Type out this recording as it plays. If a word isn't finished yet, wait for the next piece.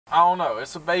I don't know.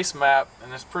 It's a base map,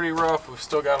 and it's pretty rough. We've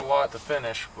still got a lot to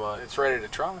finish, but it's ready to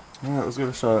try. All right, let's give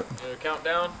it a shot.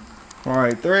 Countdown. All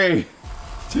right, 3,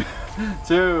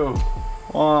 2,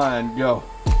 1, go.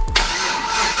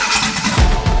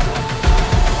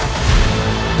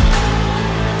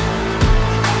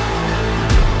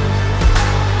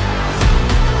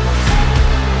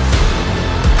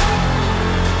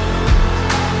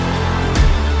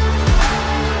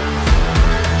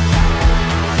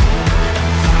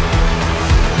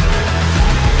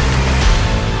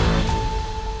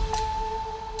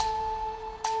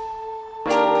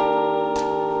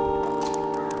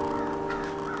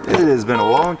 It has been a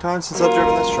long time since I've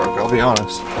driven this truck, I'll be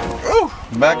honest. Ooh,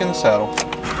 I'm back in the saddle.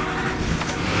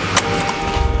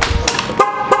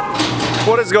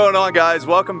 What is going on, guys?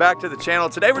 Welcome back to the channel.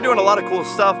 Today we're doing a lot of cool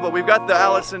stuff, but we've got the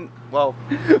Allison, well,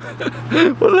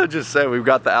 what did I just say? We've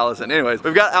got the Allison. Anyways,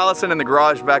 we've got Allison in the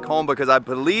garage back home because I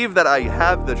believe that I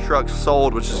have the truck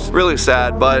sold, which is really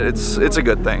sad, but it's a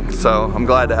good thing. So I'm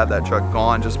glad to have that truck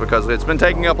gone just because it's been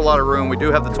taking up a lot of room. We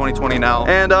do have the 2020 now,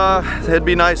 and it'd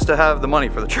be nice to have the money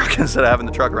for the truck instead of having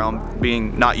the truck around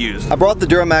being not used. I brought the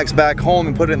Duramax back home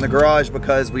and put it in the garage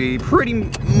because we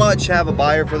pretty much have a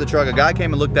buyer for the truck. A guy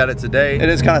came and looked at it today. It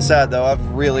is kind of sad though. I've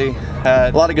really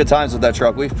had a lot of good times with that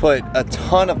truck. We've put a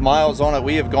ton of miles on it.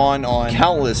 We have gone on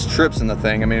countless trips in the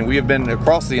thing. I mean, we have been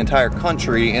across the entire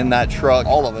country in that truck,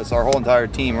 all of us, our whole entire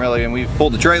team really, and we've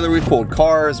pulled the trailer, we've pulled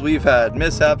cars, we've had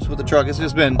mishaps with the truck. It's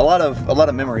just been a lot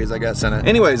of memories, I guess, in it.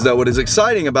 Anyways though, what is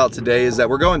exciting about today is that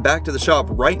we're going back to the shop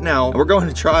right now and we're going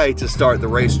to try to start the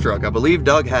race truck. I believe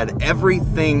Doug had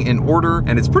everything in order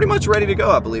and it's pretty much ready to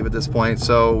go, I believe, at this point.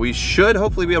 So we should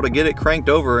hopefully be able to get it cranked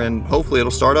over and hopefully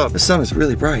it'll start up. The sun is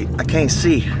really bright. I can't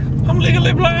see. I'm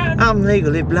legally blind. I'm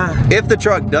legally blind. If the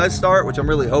truck does start, which I'm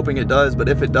really hoping it does, but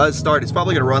if it does start, it's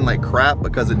probably gonna run like crap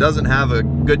because it doesn't have a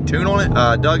good tune on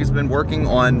it. Doug has been working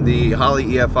on the Holley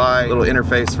EFI little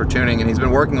interface for tuning, and he's been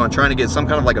working on trying to get some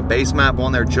kind of like a base map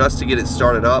on there just to get it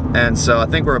started up. And so I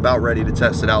think we're about ready to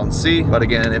test it out and see. But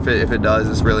again, if it does,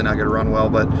 it's really not gonna run well,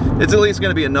 but it's at least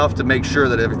gonna be enough to make sure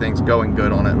that everything's going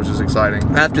good on it, which is exciting.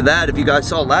 After that, if you guys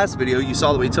saw last video, you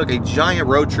saw that we took a giant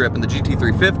road trip in the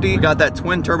GT350. We got that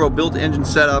twin turbo built engine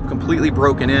set up, completely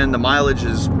broken in. The mileage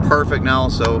is perfect now,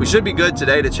 so we should be good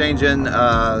today to change in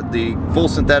the full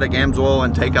synthetic AMSOIL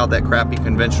and take out that crappy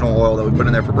conventional oil that we put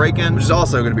in there for break-in, which is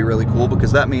also going to be really cool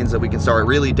because that means that we can start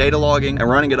really data logging and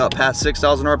running it up past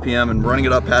 6,000 RPM and running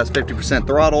it up past 50%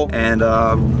 throttle, and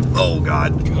oh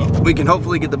god, we can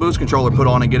hopefully get the boost controller put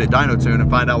on and get it dyno tuned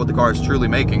and find out what the car is truly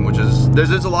making, which is,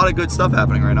 there's a lot of good stuff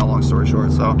happening right now, long story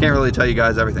short. So can't really tell you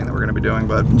guys everything that we're going to be doing,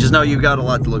 but just know you've got a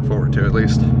lot to look forward to at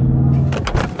least.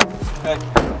 Hey.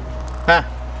 Huh.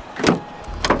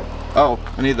 Oh,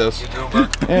 I need those.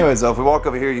 Anyways, though, if we walk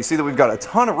over here, you see that we've got a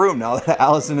ton of room now that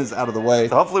Allison is out of the way.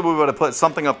 So hopefully we'll be able to put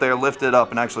something up there, lift it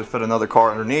up, and actually fit another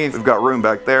car underneath. We've got room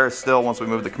back there still once we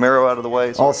move the Camaro out of the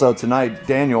way. Also, tonight,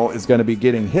 Daniel is going to be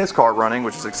getting his car running,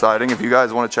 which is exciting. If you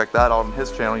guys want to check that out on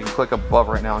his channel, you can click up above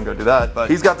right now and go do that. But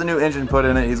he's got the new engine put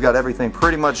in it. He's got everything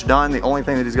pretty much done. The only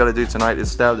thing that he's got to do tonight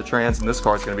is stab the trans, and this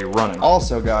car is going to be running.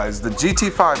 Also, guys, the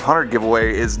GT500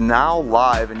 giveaway is now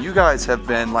live, and you guys have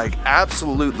been like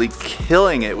absolutely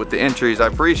killing it with the entries. I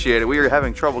appreciate it. We are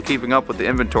having trouble keeping up with the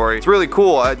inventory. It's really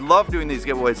cool. I love doing these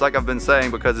giveaways, like I've been saying,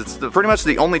 because it's pretty much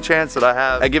the only chance that I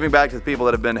have at giving back to the people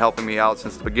that have been helping me out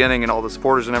since the beginning and all the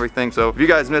supporters and everything. So if you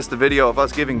guys missed the video of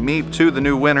us giving Meep to the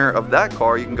new winner of that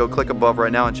car, you can go click above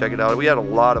right now and check it out. We had a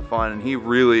lot of fun and he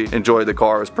really enjoyed the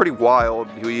car. It was pretty wild.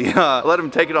 We let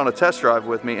him take it on a test drive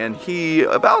with me and he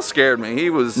about scared me. He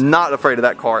was not afraid of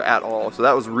that car at all. So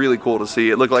that was really cool to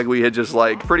see. It looked like we had just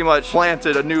like pretty much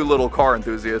planted a new little car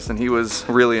enthusiast, and he was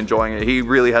really enjoying it. He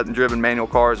really hadn't driven manual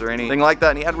cars or anything like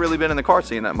that, and he hadn't really been in the car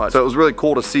scene that much. So it was really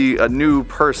cool to see a new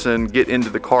person get into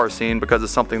the car scene because of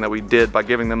something that we did by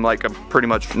giving them like a pretty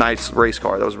much nice race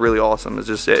car. That was really awesome. It's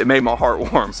just, it made my heart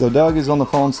warm. So Doug is on the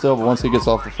phone still, but once he gets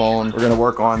off the phone, we're gonna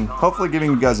work on hopefully giving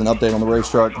you guys an update on the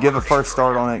race truck, give a first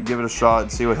start on it, give it a shot,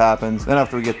 and see what happens. Then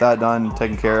after we get that done,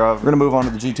 taken care of, we're gonna move on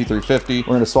to the GT350.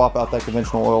 We're gonna swap out that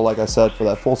conventional oil, like I said, for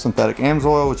that full synthetic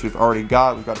AMSOIL, which we've already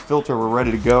got. We've got a filter, we're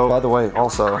ready to go. By the way,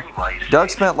 also,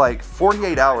 Doug spent like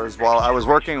 48 hours while I was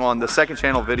working on the second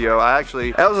channel video.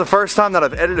 That was the first time that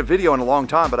I've edited a video in a long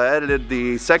time, but I edited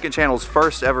the second channel's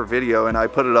first ever video and I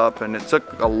put it up, and it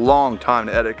took a long time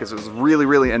to edit because it was really,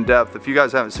 really in depth. If you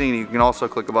guys haven't seen it, you can also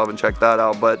click above and check that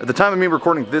out. But at the time of me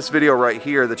recording this video right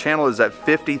here, the channel is at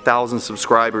 50,000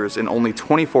 subscribers in only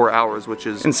 24 hours, which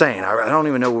is insane. I don't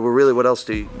even know really what else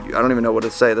I don't even know what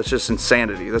to say. That's just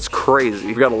insanity. That's crazy.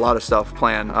 We've got a lot of stuff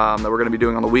planned that we're gonna be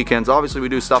doing on the weekends. Obviously we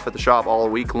do stuff at the shop all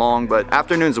week long, but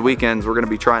afternoons and weekends we're gonna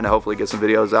be trying to hopefully get some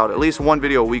videos out. At least one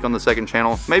video a week on the second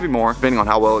channel, maybe more, depending on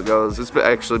how well it goes. It's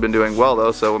actually been doing well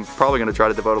though, so I'm probably gonna try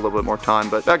to devote a little bit more time.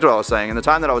 But back to what I was saying, in the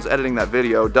time that I was editing that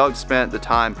video, Doug spent the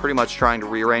time pretty much trying to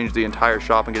rearrange the entire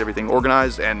shop and get everything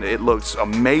organized, and it looks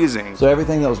amazing. So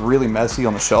everything that was really messy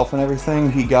on the shelf and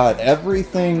everything, he got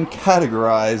everything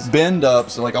categorized, bend up,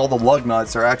 so like all the lug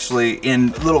nuts are actually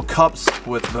in little cups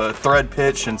with the thread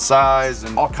pitch and size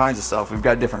and all kinds of stuff. We've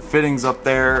got different fittings up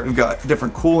there. We've got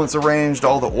different coolants arranged,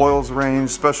 all the oils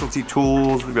arranged, specialty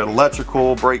tools. We've got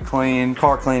electrical, brake clean,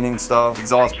 car cleaning stuff,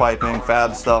 exhaust piping,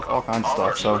 fab stuff, all kinds of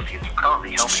stuff. So,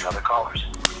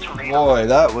 boy,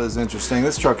 that was interesting.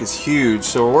 This truck is huge.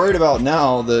 So we're worried about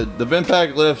now, the bin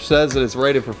pack lift says that it's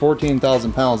rated for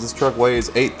 14,000 pounds. This truck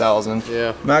weighs 8,000.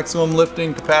 Yeah. Maximum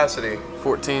lifting capacity.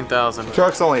 14,000. The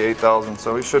truck's only 8,000,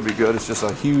 so we should be good. It's just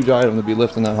a huge item to be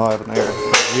lifting that high up in the air.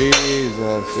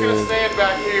 Jesus, dude. It's gonna stand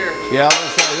back here. Yeah, I was gonna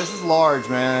say, this is large,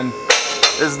 man.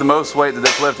 This is the most weight that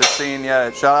this lift has seen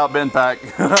yet. Shout out bin pack.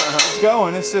 It's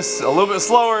going. It's just a little bit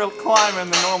slower climbing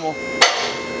than normal.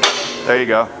 There you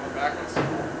go.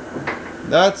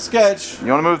 That's sketch. You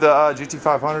want to move the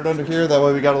GT500 under here? That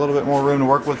way we got a little bit more room to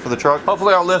work with for the truck.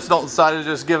 Hopefully our lifts don't decide to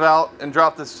just give out and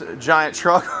drop this giant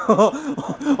truck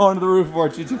onto the roof of our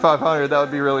GT500. That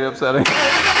would be really upsetting.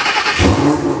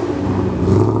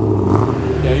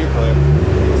 Yeah, you're clear.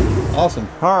 Awesome.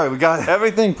 All right, we got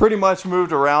everything pretty much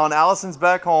moved around. Allison's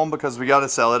back home because we got to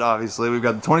sell it, obviously. We've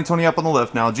got the 2020 up on the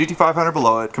lift now, GT500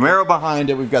 below it, Camaro behind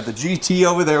it. We've got the GT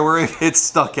over there where it's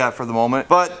stuck at for the moment.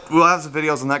 But we'll have some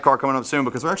videos on that car coming up soon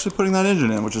because we're actually putting that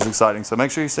engine in, which is exciting. So make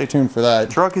sure you stay tuned for that.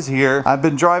 The truck is here. I've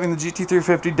been driving the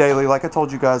GT350 daily like I told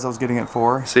you guys I was getting it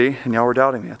for. See, and y'all were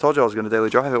doubting me. I told you I was going to daily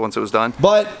drive it once it was done.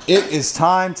 But it is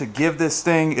time to give this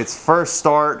thing its first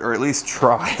start, or at least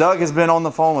try. Doug has been on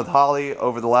the phone with Holley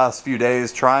over the last few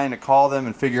days trying to call them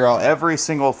and figure out every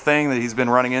single thing that he's been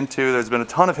running into. There's been a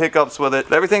ton of hiccups with it,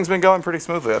 but everything's been going pretty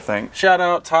smoothly, I think. Shout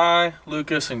out Ty,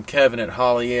 Lucas, and Kevin at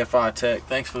Holley EFI Tech.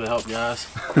 Thanks for the help, guys.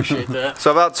 Appreciate that.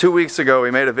 So about 2 weeks ago,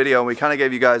 we made a video and we kind of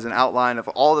gave you guys an outline of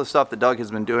all the stuff that Doug has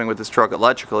been doing with this truck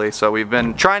electrically. So we've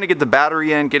been trying to get the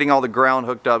battery in, getting all the ground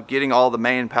hooked up, getting all the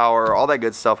main power, all that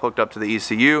good stuff hooked up to the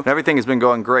ECU. And everything has been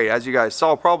going great. As you guys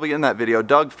saw probably in that video,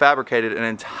 Doug fabricated an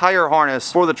entire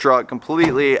harness for the truck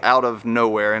completely out of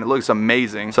nowhere, and it looks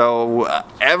amazing. So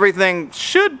everything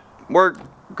should work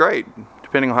great,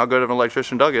 depending on how good of an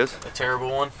electrician Doug is. A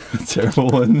terrible one. A terrible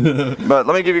one. But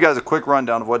let me give you guys a quick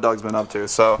rundown of what Doug's been up to.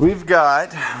 So we've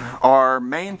got our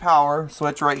main power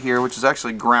switch right here, which is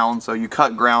actually ground. So you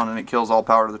cut ground and it kills all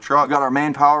power to the truck. We've got our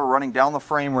main power running down the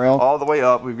frame rail all the way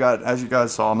up. We've got, as you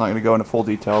guys saw, I'm not going to go into full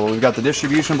detail, but we've got the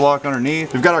distribution block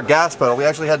underneath. We've got our gas pedal. We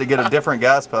actually had to get a different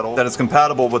gas pedal that is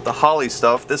compatible with the Holley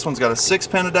stuff. This one's got a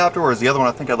 6-pin adapter, whereas the other one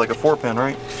I think had like a 4-pin,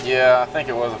 right? Yeah, I think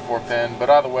it was a 4-pin, but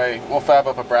either way, we'll fab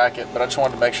up a bracket, but I just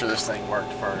wanted to make sure this thing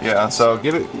worked first. Yeah, so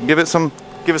give it some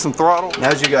throttle.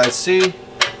 As you guys see,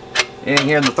 in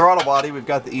here in the throttle body, we've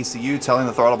got the ECU telling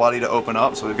the throttle body to open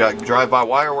up, so we've got drive-by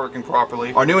wire working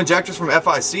properly. Our new injectors from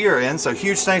FIC are in, so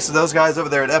huge thanks to those guys over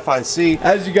there at FIC.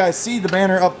 As you guys see, the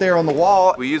banner up there on the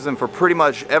wall, we use them for pretty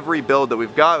much every build that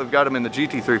we've got. We've got them in the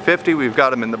GT350, we've got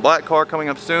them in the black car coming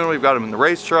up soon, we've got them in the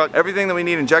race truck. Everything that we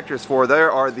need injectors for,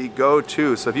 there are the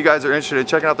go-to. So if you guys are interested in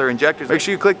checking out their injectors, make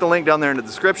sure you click the link down there in the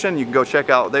description. You can go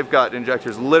check out, they've got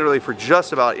injectors literally for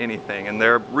just about anything, and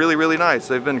they're really, really nice.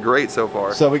 They've been great so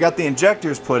far. So we got the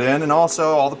injectors put in, and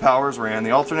also all the powers ran, the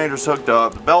alternators hooked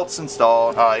up, the belts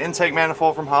installed, intake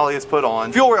manifold from Holley is put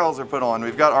on, fuel rails are put on.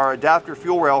 We've got our adapter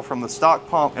fuel rail from the stock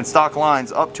pump and stock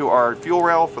lines up to our fuel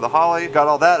rail for the Holley. Got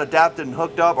all that adapted and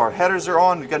hooked up. Our headers are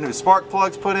on. We've got new spark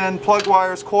plugs put in, plug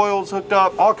wires, coils hooked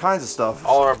up, all kinds of stuff.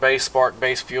 All our base spark,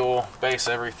 base fuel, base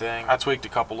everything. I tweaked a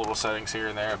couple little settings here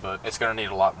and there, but it's going to need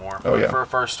a lot more. Oh, yeah. For a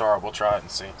first start, we'll try it and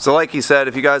see. So like he said,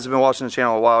 if you guys have been watching the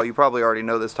channel a while, you probably already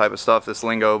know this type of stuff, this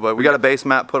lingo, but we got a base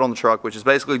map put on the truck, which is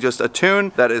basically just a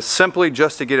tune that is simply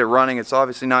just to get it running. It's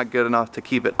obviously not good enough to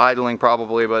keep it idling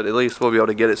probably, but at least we'll be able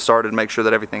to get it started and make sure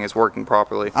that everything is working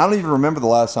properly. I don't even remember the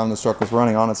last time this truck was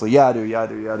running, honestly. Yeah, I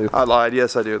do. I lied,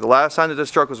 yes I do. The last time that this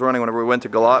truck was running, whenever we went to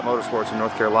Galat Motorsports in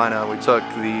North Carolina, we took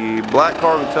the black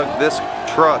car, we took this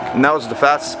truck, and that was the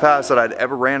fastest pass that I'd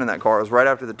ever ran in that car. It was right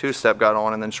after the two-step got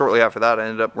on, and then shortly after that I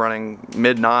ended up running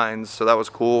mid-9s, so that was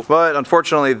cool. But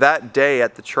unfortunately that day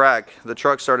at the track, the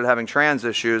truck started having trans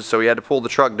issues, so we had to pull the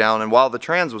truck down. And while the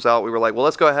trans was out, we were like, well,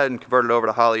 let's go ahead and convert it over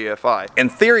to Holley EFI. In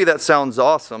theory, that sounds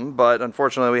awesome, but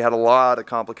unfortunately, we had a lot of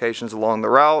complications along the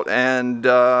route, and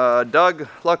Doug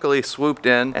luckily swooped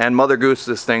in and Mother Goose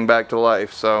this thing back to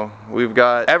life. So we've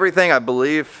got everything, I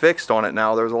believe, fixed on it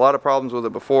now. There was a lot of problems with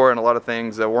it before and a lot of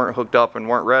things that weren't hooked up and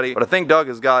weren't ready, but I think Doug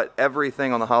has got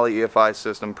everything on the Holley EFI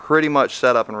system pretty much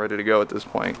set up and ready to go at this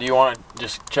point. Do you want to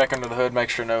just check under the hood, make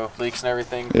sure no leaks and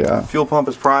everything? Yeah. Fuel pump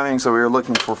is priming, so we are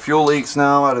looking for fuel leaks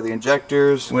now out of the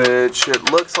injectors, which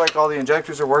it looks like all the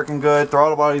injectors are working good.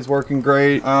 Throttle body's working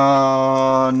great.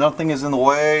 Nothing is in the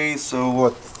way, so I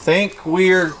think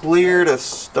we're clear to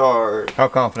start. How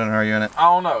confident are you in it? I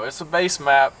don't know. It's a base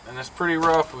map and it's pretty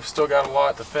rough. We've still got a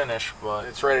lot to finish, but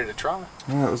it's ready to try. All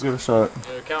right, let's give it a shot.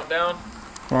 Countdown.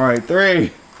 All right,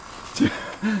 3,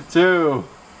 2,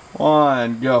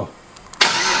 1, go.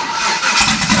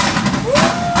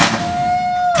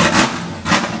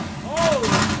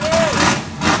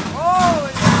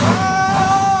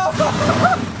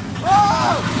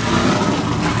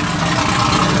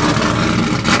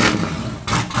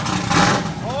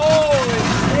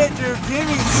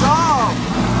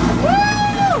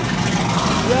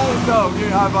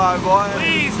 High five, boy.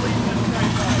 Please leave it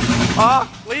straight pipe. Huh?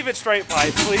 Leave it straight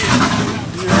pipe, please.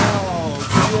 Yo,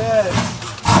 yes.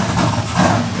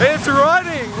 It's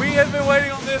running. We have been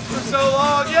waiting on this for so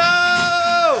long.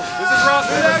 Yo! This is Ross.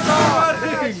 It's actually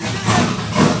running.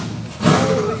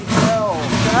 Holy hell.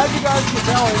 As you guys can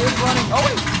tell, it is running. Oh,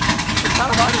 wait. It's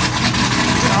kind of running.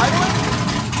 Is it idling?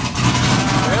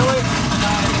 Really?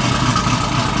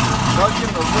 Doug's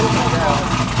giving a little more down.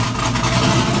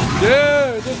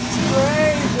 Dude, this is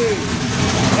crazy.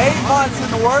 8 months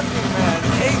in the working, man.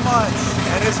 8 months,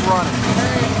 and it's running.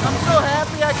 Hey, I'm so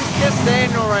happy I can kiss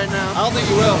Daniel right now. I don't think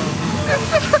you will.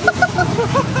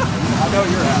 I know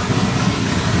you're happy.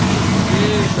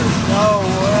 Jesus, no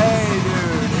way,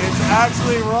 dude. It's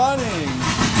actually running.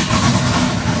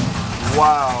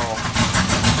 Wow.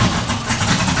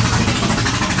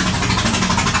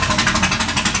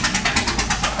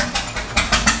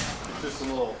 Just a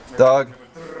little. Doug.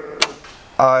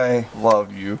 I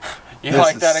love you. You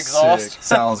like that exhaust? Sick.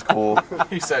 Sounds cool.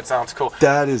 He said sounds cool.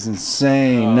 That is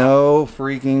insane. No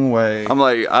freaking way. I'm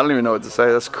like, I don't even know what to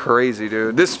say. That's crazy,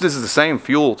 dude. This is the same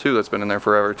fuel too that's been in there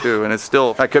forever too, and it's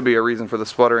still, that could be a reason for the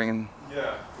sputtering. And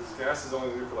yeah, this gas is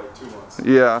only there for like 2 months.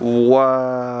 yeah.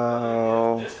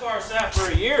 Wow. This car sat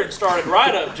for a year and started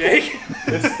right up, Jake.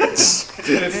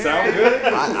 Did it sound good?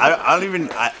 I don't even,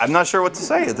 I'm not sure what to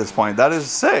say at this point. That is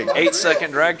sick.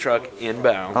 8-second drag truck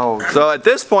inbound. Oh, so at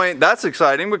this point, that's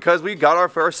exciting because we got our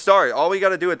first start. All we got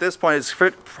to do at this point is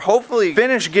hopefully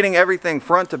finish getting everything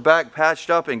front to back patched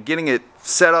up and getting it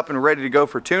set up and ready to go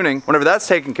for tuning. Whenever that's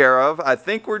taken care of, I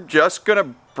think we're just going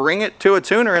to bring it to a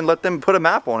tuner and let them put a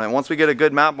map on it. Once we get a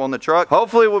good map on the truck,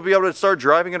 hopefully we'll be able to start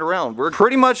driving it around. We're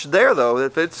pretty much there though.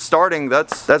 If it's starting,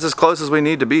 that's as close as we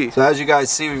need to be. So as you guys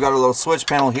see, we've got a little switch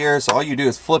panel here. So all you do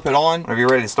is flip it on. Whenever you're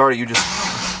ready to start it, you just,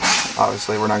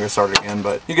 obviously we're not going to start it again,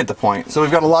 but you get the point. So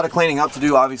we've got a lot of cleaning up to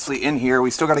do obviously in here.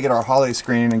 We still got to get our Holley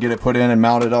screen and get it put in and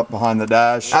mounted up behind the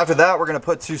dash. After that, we're going to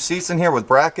put 2 seats in here with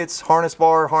brackets, harness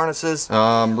bar, harnesses,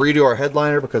 redo our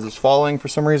headliner because it's falling for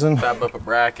some reason. Fab up a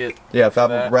bracket. Yeah, fab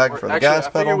up a bracket for the gas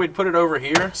pedal. I figured we'd put it over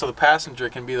here so the passenger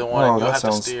can be the one and you'll have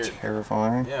to steer.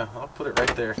 Terrifying. Yeah, I'll put it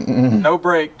right there. No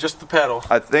brake, just the pedal.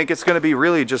 I think it's going to be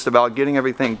really just about getting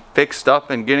everything fixed up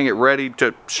and getting it ready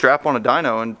to strap on a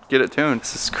dyno and get it tuned.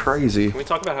 This is crazy. Can we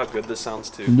talk about how good this sounds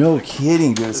too? No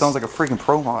kidding, dude. It sounds like a freaking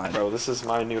pro mod. Bro, this is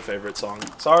my new favorite song.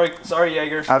 Sorry,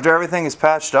 Jaeger. After everything is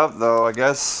patched up though, I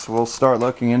guess we'll start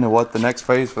looking into what the next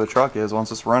phase for the truck is.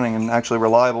 Once it's running and actually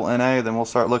reliable NA, then we'll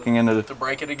start looking into To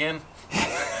break it again?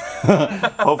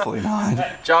 hopefully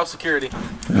not. Job security.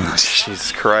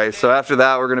 Jesus Christ. So after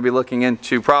that, we're going to be looking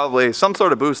into probably some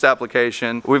sort of boost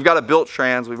application. We've got a built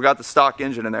trans. We've got the stock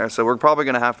engine in there, so we're probably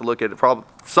going to have to look at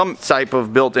some type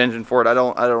of built engine for it. I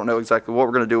don't know exactly what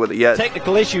we're going to do with it yet.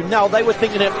 Technical issue, no, they were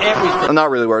thinking of everything. I'm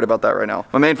not really worried about that right now.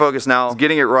 My main focus now is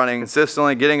getting it running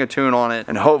consistently, getting a tune on it,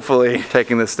 and hopefully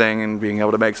taking this thing and being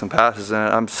able to make some passes in it.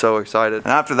 I'm so excited.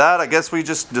 And after that, I guess we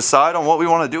just decide on what we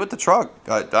want to do with the truck.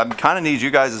 I kind of need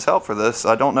you guys' help for this.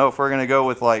 I don't know if we're going to go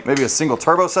with like maybe a single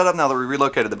turbo setup now that we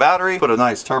relocated the battery. Put a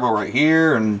nice turbo right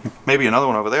here and maybe another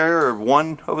one over there or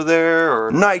one over there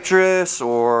or nitrous,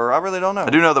 or I really don't know. I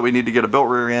do know that we need to get a built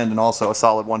rear end and also a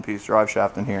solid one-piece drive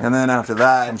shaft in here. And then after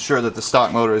that, ensure that the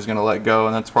stock motor is going to let go,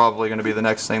 and that's probably going to be the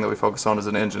next thing that we focus on as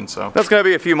an engine. So that's going to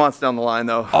be a few months down the line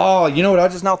though. Oh, you know what I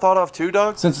just now thought of too,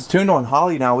 Doug? Since it's tuned on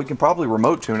Holley now, we can probably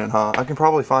remote tune it, huh? I can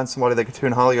probably find somebody that can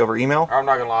tune Holley over email. I'm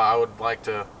not gonna lie, I would like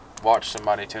to watch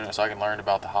somebody tune it so I can learn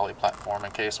about the Holley platform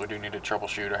in case we do need to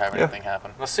troubleshoot or have anything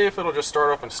happen. Let's see if it'll just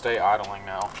start up and stay idling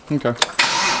now. Okay.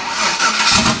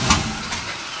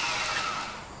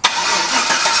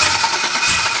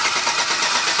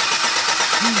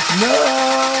 No!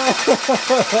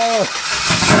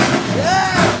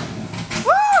 Yeah!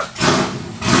 Woo!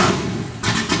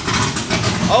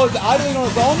 Oh, it's idling on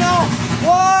its own now?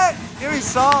 What? Give me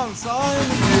some, son.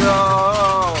 Yo.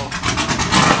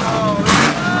 No.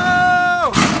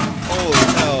 No. Holy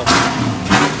hell.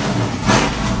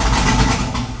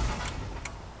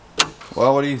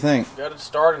 Well, what do you think? Got it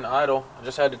start and idle. I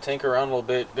just had to tinker around a little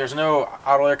bit. There's no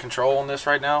idle air control on this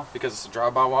right now because it's a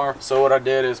drive-by-wire. So what I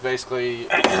did is basically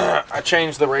I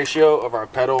changed the ratio of our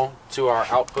pedal to our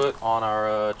output on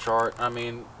our chart. I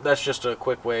mean, that's just a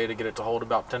quick way to get it to hold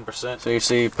about 10%. So you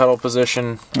see pedal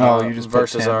position You just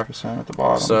versus put 10% at the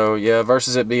bottom. So yeah,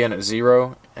 versus it being at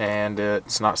 0 and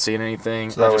it's not seeing anything.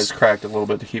 So that was cracked a little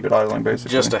bit to keep it idling,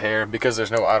 basically. Just a hair because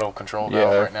there's no idle control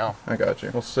valve right now. I got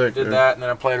you. Well, sick. Did that, and then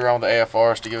I played around with the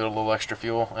AFRs to give it a little extra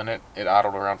fuel, and it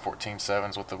idled around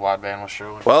 14.7s what the wideband was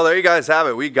showing. Well, there you guys have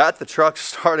it. We got the truck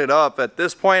started up. At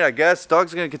this point, I guess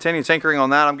Doug's going to continue tinkering on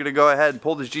that. I'm going to go ahead and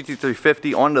pull this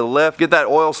GT350 onto the lift, get that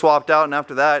oil swapped out, and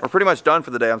after that, we're pretty much done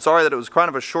for the day. I'm sorry that it was kind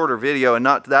of a shorter video and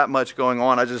not that much going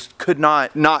on. I just could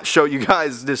not show you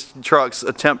guys this truck's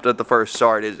attempt at the first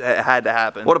start. It had to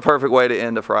happen. What a perfect way to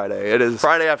end a Friday. It is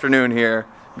Friday afternoon here.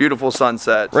 Beautiful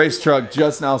sunset. Race truck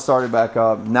just now started back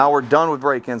up. Now we're done with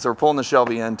break-ins, so we're pulling the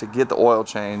Shelby in to get the oil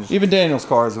changed. Even Daniel's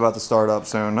car is about to start up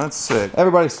soon. That's sick.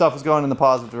 Everybody's stuff is going in the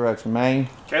positive direction, man.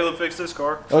 Caleb fixed his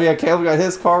car. Oh yeah, Caleb got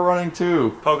his car running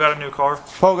too. Poe got a new car.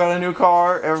 Poe got a new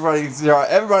car. Everybody's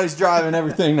driving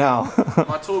everything now.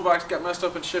 My toolbox got messed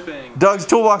up in shipping. Doug's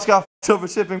toolbox got f***ed up in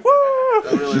shipping. Woo!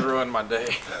 That really ruined my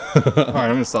day. Alright,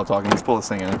 I'm gonna stop talking. Let's pull this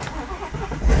thing in.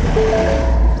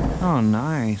 Oh,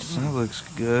 nice. That looks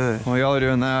good. While y'all are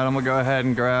doing that, I'm gonna go ahead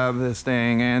and grab this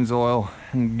thing, AMSOIL,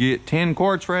 and get 10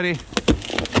 quarts ready.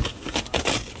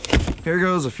 Here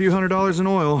goes a few $100s in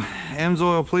oil.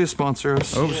 AMSOIL, please sponsor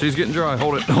us. Oh, she's getting dry.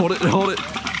 Hold it, hold it, hold it.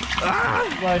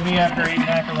 Ah! Like me after eating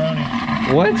macaroni.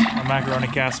 What? A macaroni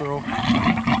casserole.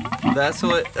 That's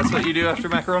what you do after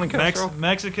macaroni casserole?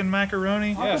 Mexican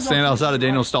macaroni? Yeah. Stand outside of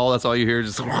Daniel's stall, that's all you hear.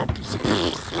 Just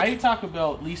I eat Taco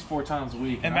Bell at least 4 times a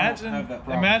week.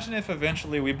 Imagine if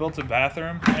eventually we built a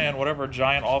bathroom and whatever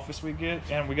giant office we get,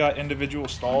 and we got individual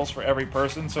stalls for every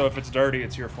person, so if it's dirty,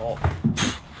 it's your fault.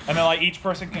 And then like each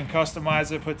person can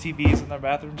customize it, put TVs in their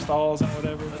bathroom stalls and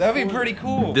whatever. That'd be pretty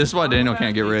cool. This is why Daniel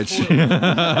can't get rich. The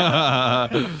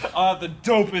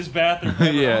dopest bathroom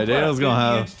ever. Yeah, Daniel's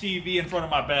gonna have TV in front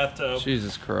of my bathtub.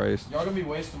 Jesus Christ. Y'all gonna be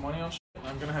wasting money on shit?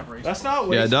 I'm gonna have race. That's not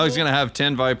wasteful. Yeah, Doug's gonna have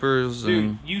 10 Vipers. Dude,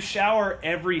 and you shower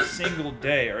every single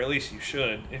day, or at least you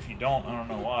should. If you don't, I don't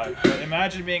know why. But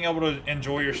imagine being able to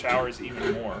enjoy your showers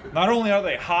even more. Not only are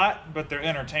they hot, but they're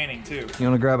entertaining too. You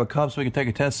wanna grab a cup so we can take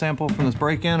a test sample from this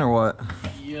break-in or what?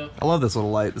 Yep. I love this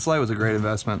little light. This light was a great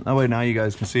investment. That way now you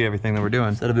guys can see everything that we're doing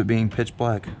instead of it being pitch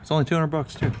black. It's only 200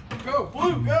 bucks too. Go,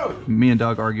 blue, go! Me and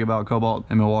Doug argue about cobalt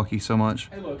in Milwaukee so much.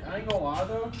 Hey look, I ain't gonna lie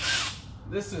though.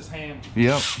 This is handy.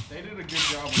 Yep. They did a good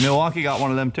job. Milwaukee got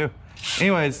one of them too.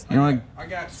 Anyways, you know, I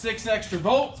got 6 extra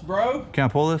volts, bro. can I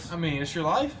pull this? I mean, it's your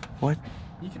life. What?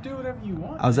 You can do whatever you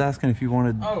want. I was asking if you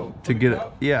wanted to get it.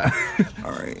 Yeah.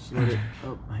 All right.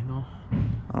 Oh, hang on.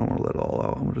 I don't want to let it all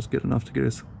out. I'm gonna just get enough to get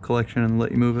his collection and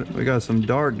let you move it. We got some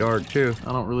dark too.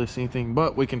 I don't really see anything,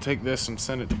 but we can take this and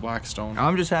send it to Blackstone.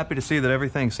 I'm just happy to see that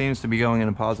everything seems to be going in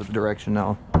a positive direction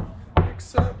now.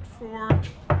 Except for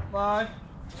my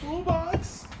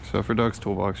toolbox. So for Doug's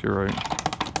toolbox, you're right.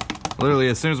 Literally,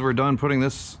 as soon as we're done putting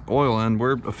this oil in,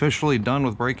 we're officially done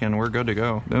with break-in. We're good to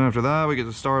go. Then after that, we get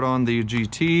to start on the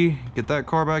GT, get that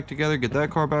car back together, get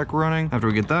that car back running. After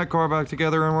we get that car back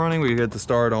together and running, we get to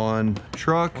start on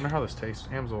truck. I wonder how this tastes.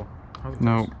 AMSOIL.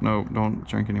 No, don't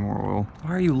drink any more oil.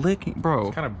 Why are you licking? Bro,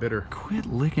 It's kind of bitter. quit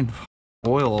licking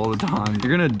oil all the time.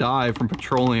 You're gonna die from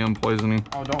petroleum poisoning.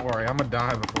 Oh, don't worry. I'm gonna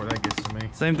die before that gets to me.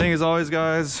 Same thing as always,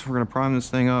 guys. We're gonna prime this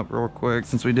thing up real quick.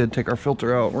 Since we did take our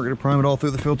filter out, we're gonna prime it all through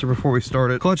the filter before we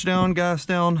start it. Clutch down, gas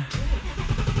down.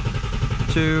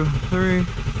 2, 3,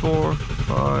 4,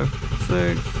 5,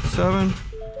 6, 7.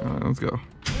 All right, let's go.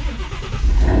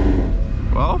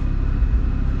 Well,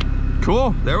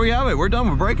 Cool, there we have it. We're done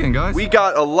with breaking, guys. We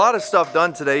got a lot of stuff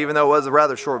done today, even though it was a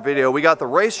rather short video. We got the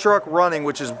race truck running,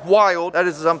 which is wild. That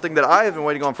is something that I have been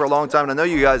waiting on for a long time, and I know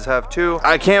you guys have too.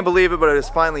 I can't believe it, but it is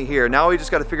finally here. Now we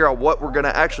just got to figure out what we're gonna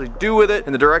actually do with it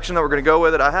and the direction that we're gonna go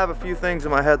with it. I have a few things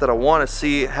in my head that I want to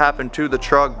see happen to the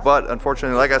truck, but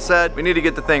unfortunately, like I said, we need to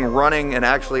get the thing running and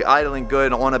actually idling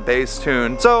good on a base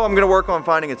tune. So I'm gonna work on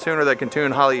finding a tuner that can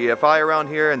tune Holley EFI around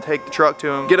here and take the truck to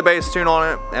him, get a base tune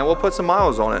on it, and we'll put some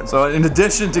miles on it. So in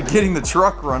addition to getting the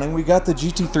truck running, we got the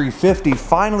GT350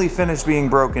 finally finished being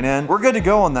broken in. We're good to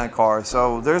go on that car,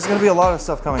 so there's gonna be a lot of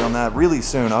stuff coming on that really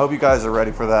soon. I hope you guys are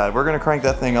ready for that. We're gonna crank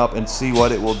that thing up and see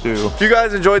what it will do. If you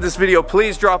guys enjoyed this video,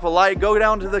 please drop a like, go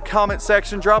down to the comment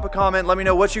section, drop a comment, let me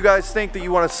know what you guys think that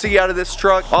you want to see out of this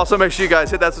truck. Also, make sure you guys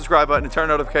hit that subscribe button and turn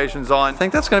notifications on. I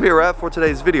think that's gonna be a wrap for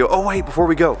today's video. Oh wait, before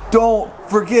we go, don't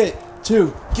forget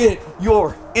to get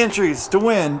your entries to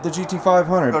win the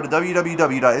GT500. Go to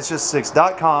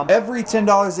www.itsjust6.com. Every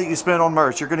 $10 that you spend on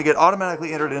merch, you're going to get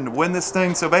automatically entered in to win this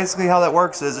thing. So basically how that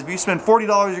works is if you spend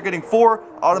 $40, you're getting 4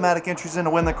 automatic entries in to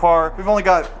win the car. We've only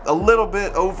got a little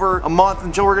bit over a month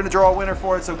until we're going to draw a winner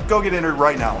for it, so go get entered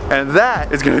right now. And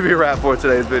that is going to be a wrap for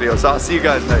today's video. So I'll see you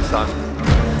guys next time.